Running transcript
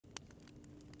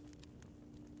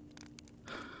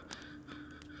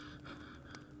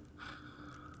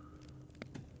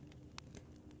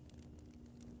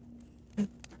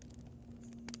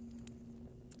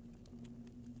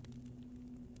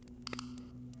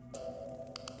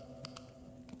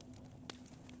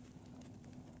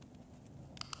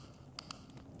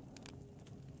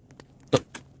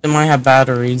It might have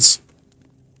batteries.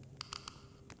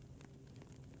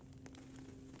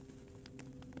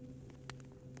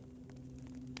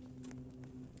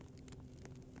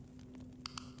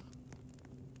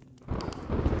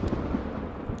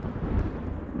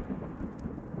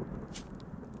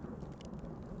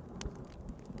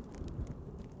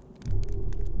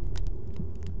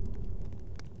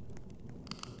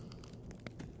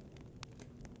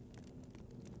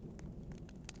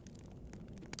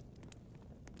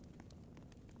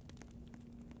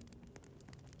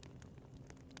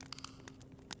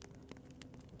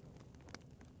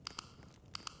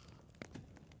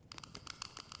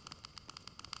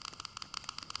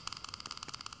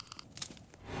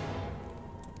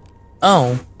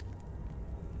 Oh.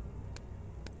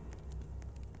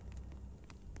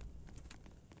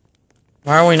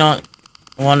 Why are we not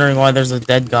wondering why there's a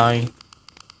dead guy?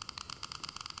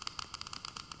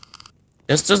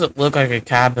 This doesn't look like a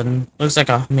cabin. Looks like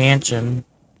a mansion.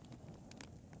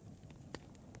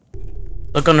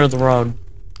 Look under the rug.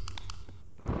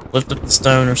 Lift up the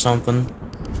stone or something.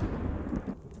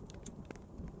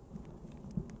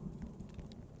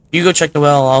 You go check the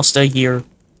well, I'll stay here.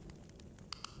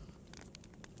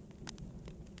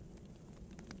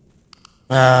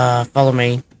 Follow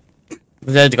me.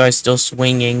 The dead guy's still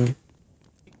swinging.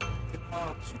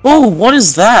 Oh, what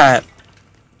is that?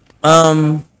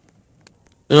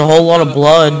 There's a whole lot of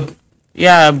blood.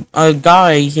 Yeah, a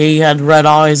guy, he had red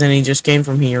eyes and he just came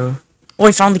from here. Oh,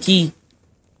 I found the key.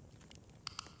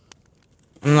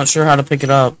 I'm not sure how to pick it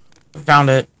up. I found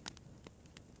it.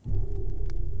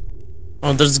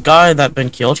 Oh, there's a guy that been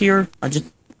killed here? I just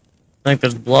think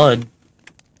there's blood.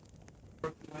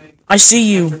 I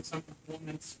see you.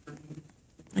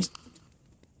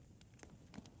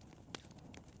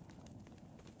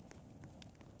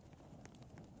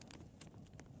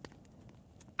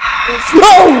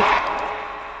 No!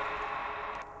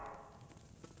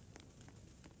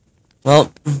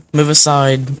 Well, move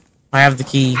aside. I have the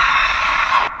key.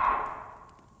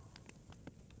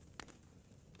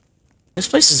 This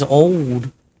place is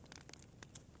old.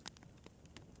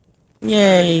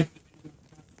 Yay.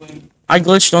 I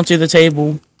glitched onto the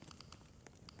table.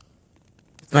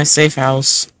 It's my safe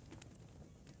house.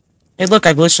 Hey, look,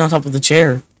 I glitched on top of the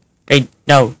chair. Hey,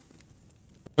 no.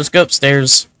 Let's go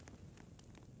upstairs.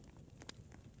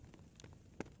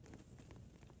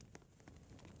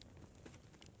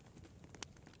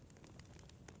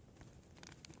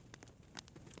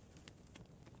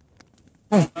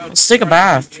 Oh, let's take a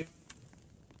bath.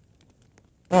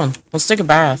 Come on, let's take a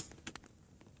bath.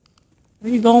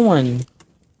 Where are you going?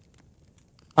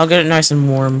 I'll get it nice and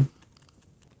warm.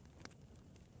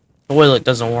 The toilet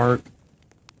doesn't work.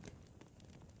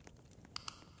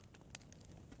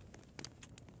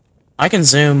 I can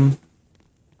zoom.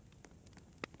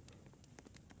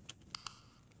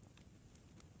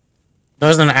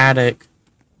 There's an attic.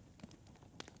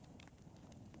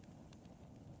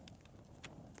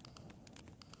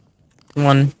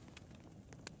 One.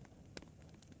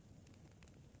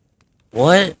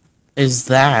 What is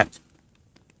that?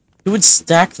 Who would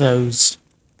stack those?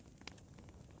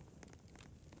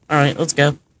 Alright, let's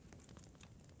go.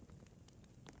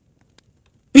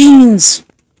 Beans!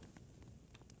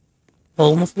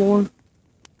 Hole in the floor?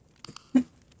 I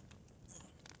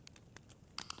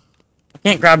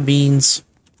can't grab beans.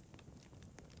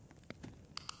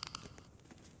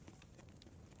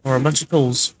 Or a bunch of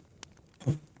tools.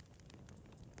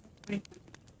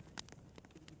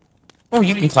 Oh,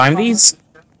 you can climb these?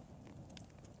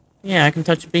 Yeah, I can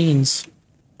touch beans.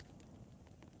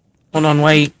 Hold on,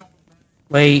 wait.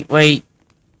 Wait.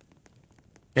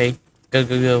 Okay,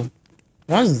 go.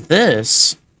 What is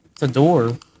this? It's a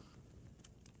door.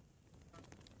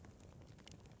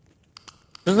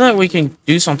 Isn't that we can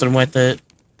do something with it?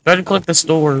 Try to click this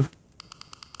door.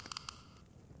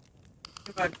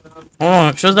 Hold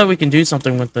on, it shows that we can do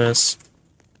something with this.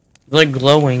 It's like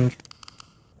glowing.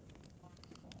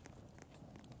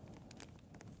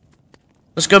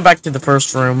 Let's go back to the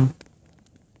first room.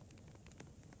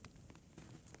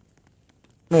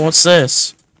 Oh, what's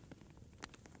this?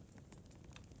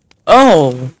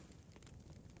 Oh!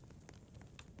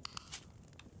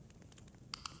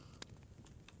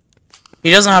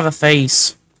 He doesn't have a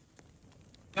face.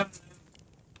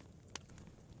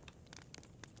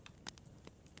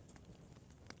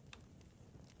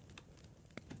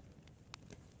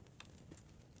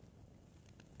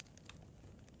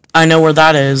 I know where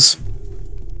that is.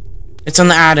 It's in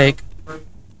the attic.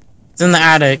 It's in the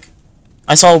attic.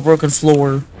 I saw a broken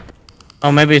floor.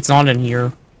 Oh, maybe it's not in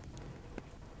here.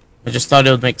 I just thought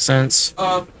it would make sense.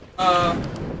 Look.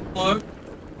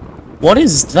 What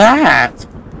is that?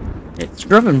 It's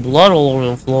dripping blood all over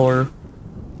the floor.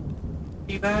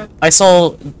 See that? I saw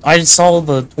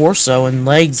the torso and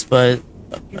legs, but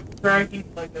You're dragging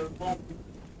like a little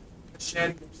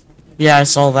machete or something. yeah, I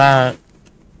saw that.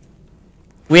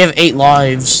 We have 8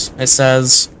 lives, it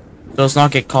says. So let's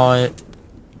not get caught.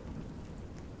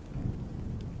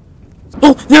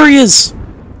 Oh, there he is!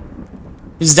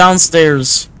 He's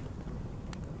downstairs.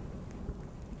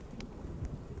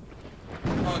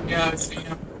 Oh yeah, I see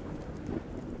him.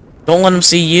 Don't let him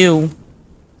see you.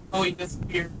 Oh, he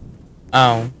disappeared.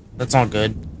 Oh, that's not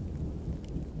good.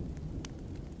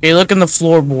 Okay, look in the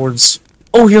floorboards.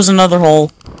 Oh, here's another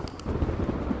hole.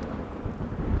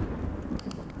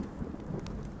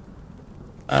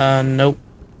 Nope.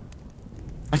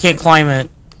 I can't climb it.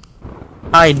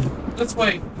 Hide. This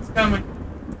way, he's coming.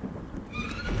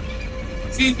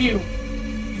 Sees you.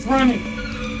 He's running.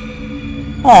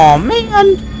 Aw,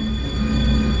 man.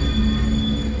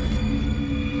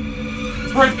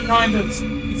 He's right behind us.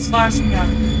 He's slashing at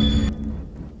us.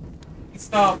 He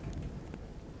stopped.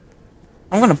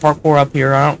 I'm gonna parkour up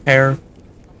here. I don't care.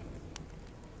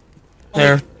 Oh,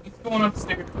 There. He's going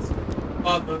upstairs.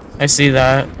 Above us. I see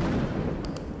that.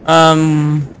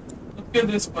 Let's go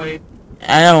this way.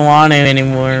 I don't want it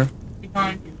anymore.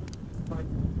 Behind you.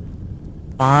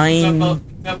 Fine.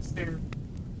 He's upstairs.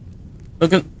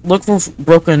 Look for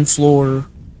broken floor.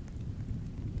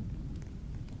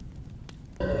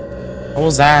 What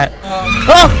was that?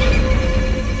 Oh!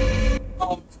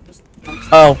 Oh,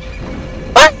 Oh.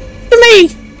 What? After me!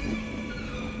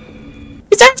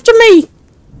 He's after me!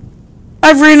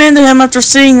 I ran into him after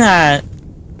seeing that.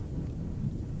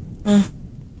 are you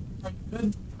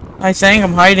good? I think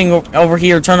I'm hiding over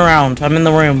here. Turn around. I'm in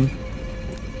the room.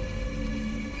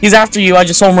 He's after you. I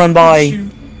just saw him run by.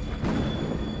 Shoot.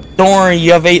 Don't worry.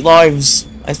 You have 8 lives,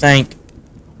 I think.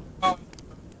 Oh.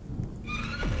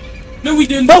 No, we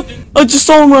didn't. Oh! We didn't. I just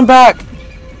saw him run back.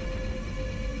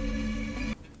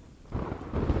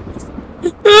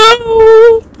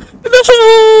 No!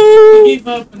 No! He gave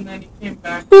up and then he came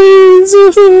back. Please,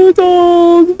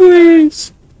 dog,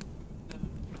 please.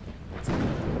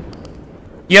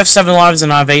 You have 7 lives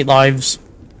and I have 8 lives.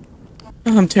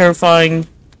 I'm terrifying.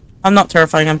 I'm not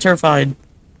terrifying, I'm terrified.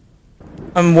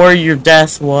 I'm where your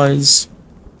death was.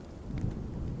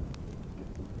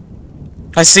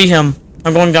 I see him.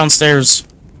 I'm going downstairs.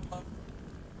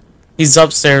 He's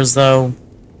upstairs, though.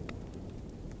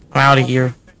 I'm out of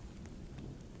here.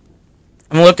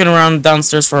 I'm looking around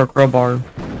downstairs for a crowbar.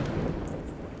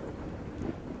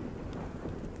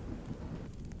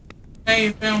 Hey,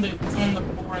 you found it. It's on the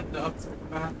floor at the upstairs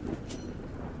bathroom.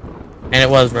 And it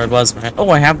was red, wasn't it? Oh,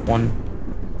 I have one.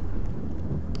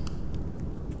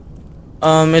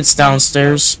 It's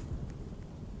downstairs.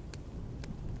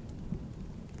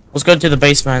 Let's go to the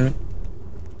basement.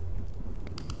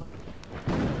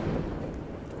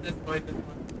 This way, this way.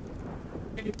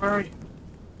 Hey, where are you?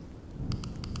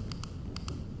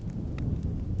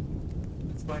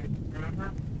 This way,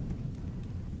 remember?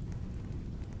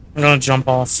 I'm gonna jump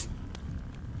off.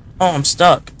 Oh, I'm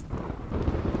stuck.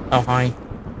 Oh, hi.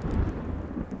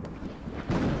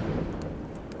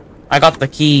 I got the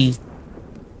key.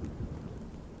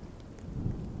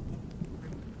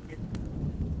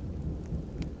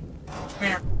 Come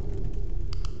here.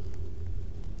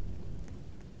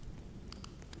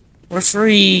 We're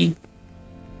free.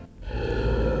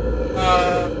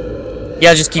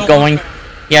 Yeah, just keep Oh, going. okay.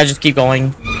 Yeah, just keep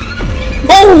going.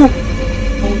 Oh!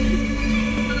 Hold you.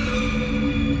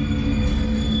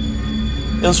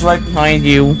 It was right behind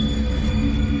you.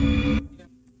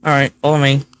 Alright, follow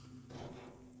me.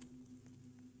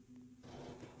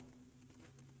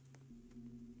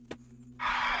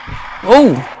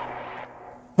 Oh!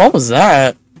 What was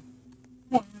that?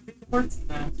 Come on, get the parts in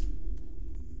that.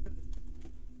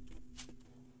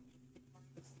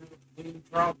 Being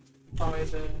dropped by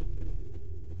the...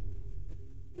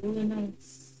 Really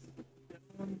nice.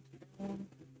 Down.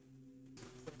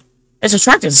 It's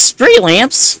attracted street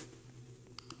lamps.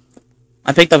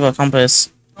 I picked up a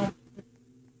compass. Oh,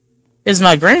 Is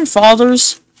my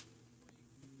grandfather's?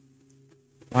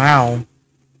 Wow.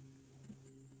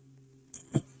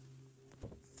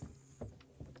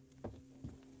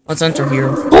 Let's enter here.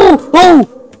 Oh! Oh!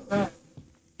 what's that?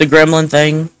 The gremlin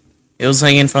thing. It was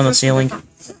hanging from the ceiling.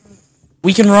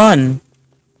 We can run.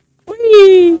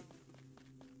 Whee!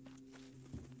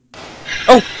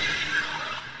 Oh!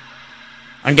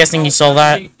 I'm guessing you saw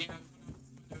that.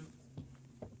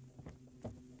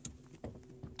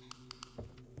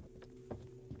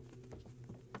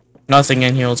 Nothing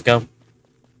in here. Let's go.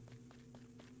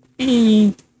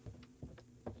 Eee.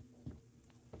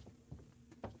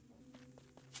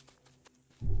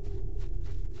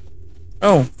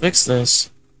 Oh, fix this.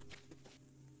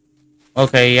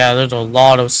 Okay, yeah, there's a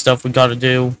lot of stuff we gotta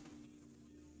do.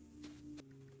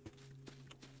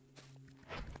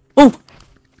 Oh!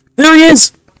 There he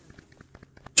is!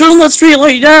 Turn that street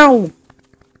light now!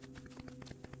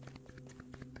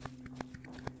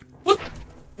 What?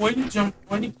 Why did you jump?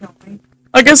 Why did you jump me?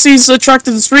 I guess he's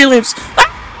attracted to street lamps.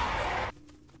 Ah!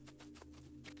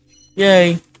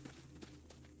 Yay.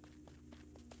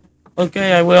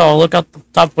 Okay, I will. Look out the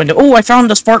top window. Oh, I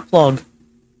found a spark plug.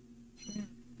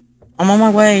 I'm on my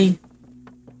way.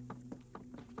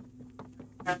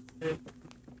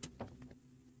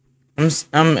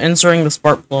 I'm inserting the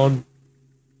spark plug.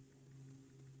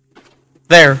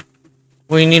 There.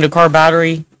 We need a car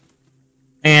battery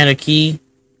and a key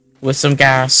with some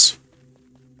gas.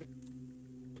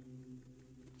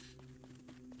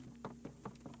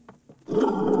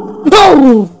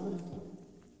 No!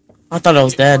 I thought I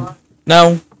was dead.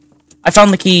 No. I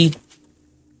found the key.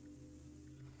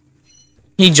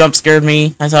 He jump scared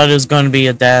me. I thought it was going to be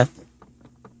a death.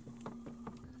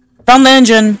 Found the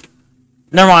engine.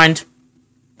 Never mind.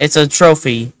 It's a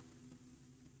trophy.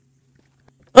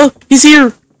 Oh, he's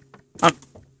here.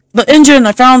 The engine.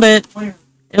 I found it. Where?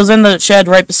 It was in the shed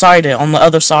right beside it on the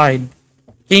other side.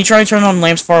 Can you try to turn on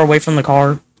lamps far away from the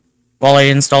car while I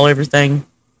install everything?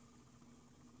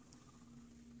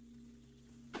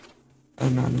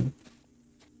 And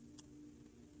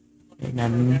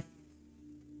then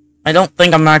I don't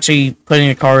think I'm actually putting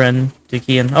a car in to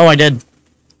key in. Oh, I did.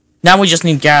 Now we just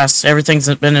need gas.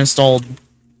 Everything's been installed.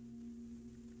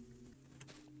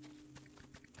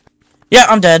 Yeah,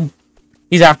 I'm dead.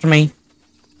 He's after me.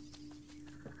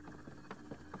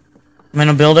 I'm in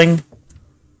a building.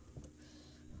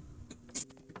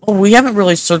 Oh, we haven't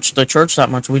really searched the church that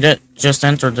much. We just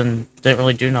entered and didn't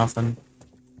really do nothing.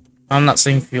 I'm not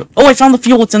seeing fuel. Oh, I found the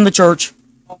fuel. It's in the church.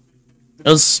 It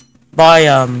was by,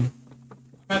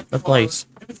 the place.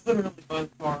 It was literally by the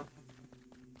car.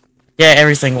 Yeah,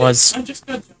 everything was. I just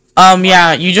got jumped.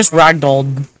 Yeah, you just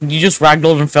ragdolled. You just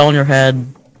ragdolled and fell on your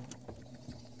head.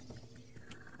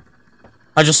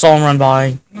 I just saw him run by.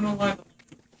 I'm gonna let them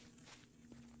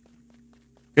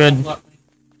Good. let me.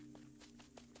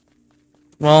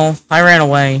 Well, I ran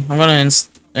away. I'm gonna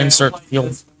insert the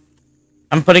fuel.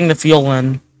 I'm putting the fuel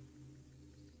in.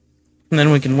 And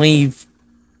then we can leave.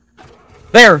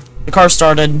 There! The car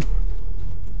started.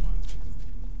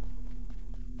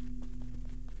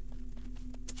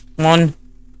 Come on.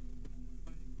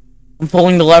 I'm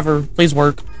pulling the lever. Please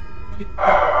work.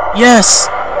 Yes!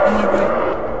 Oh my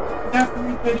god. After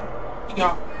me, buddy. He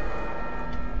got me.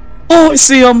 Oh, I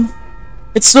see him!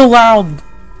 It's so loud.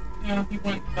 Yeah, he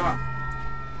went and got me.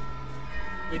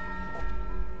 Wait.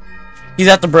 He's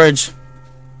at the bridge.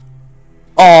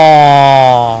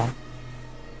 Aww.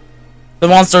 The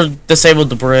monster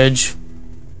disabled the bridge.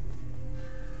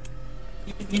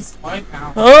 He's my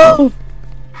pal. Oh!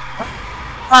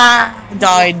 Ah! I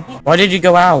died. Why did you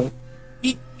go out?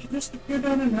 He just appeared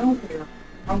out of nowhere.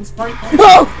 I was right there.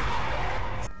 Oh!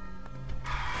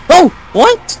 Oh!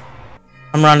 What?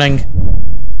 I'm running.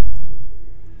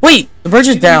 Wait! The bridge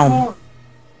is down.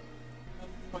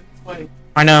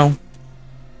 I know.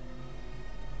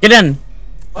 Get in.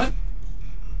 What?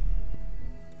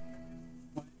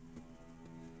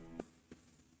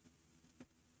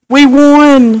 We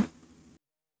won!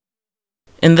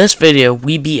 In this video,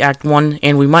 we beat Act 1,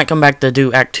 and we might come back to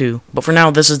do Act 2. But for now,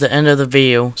 this is the end of the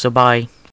video, so bye.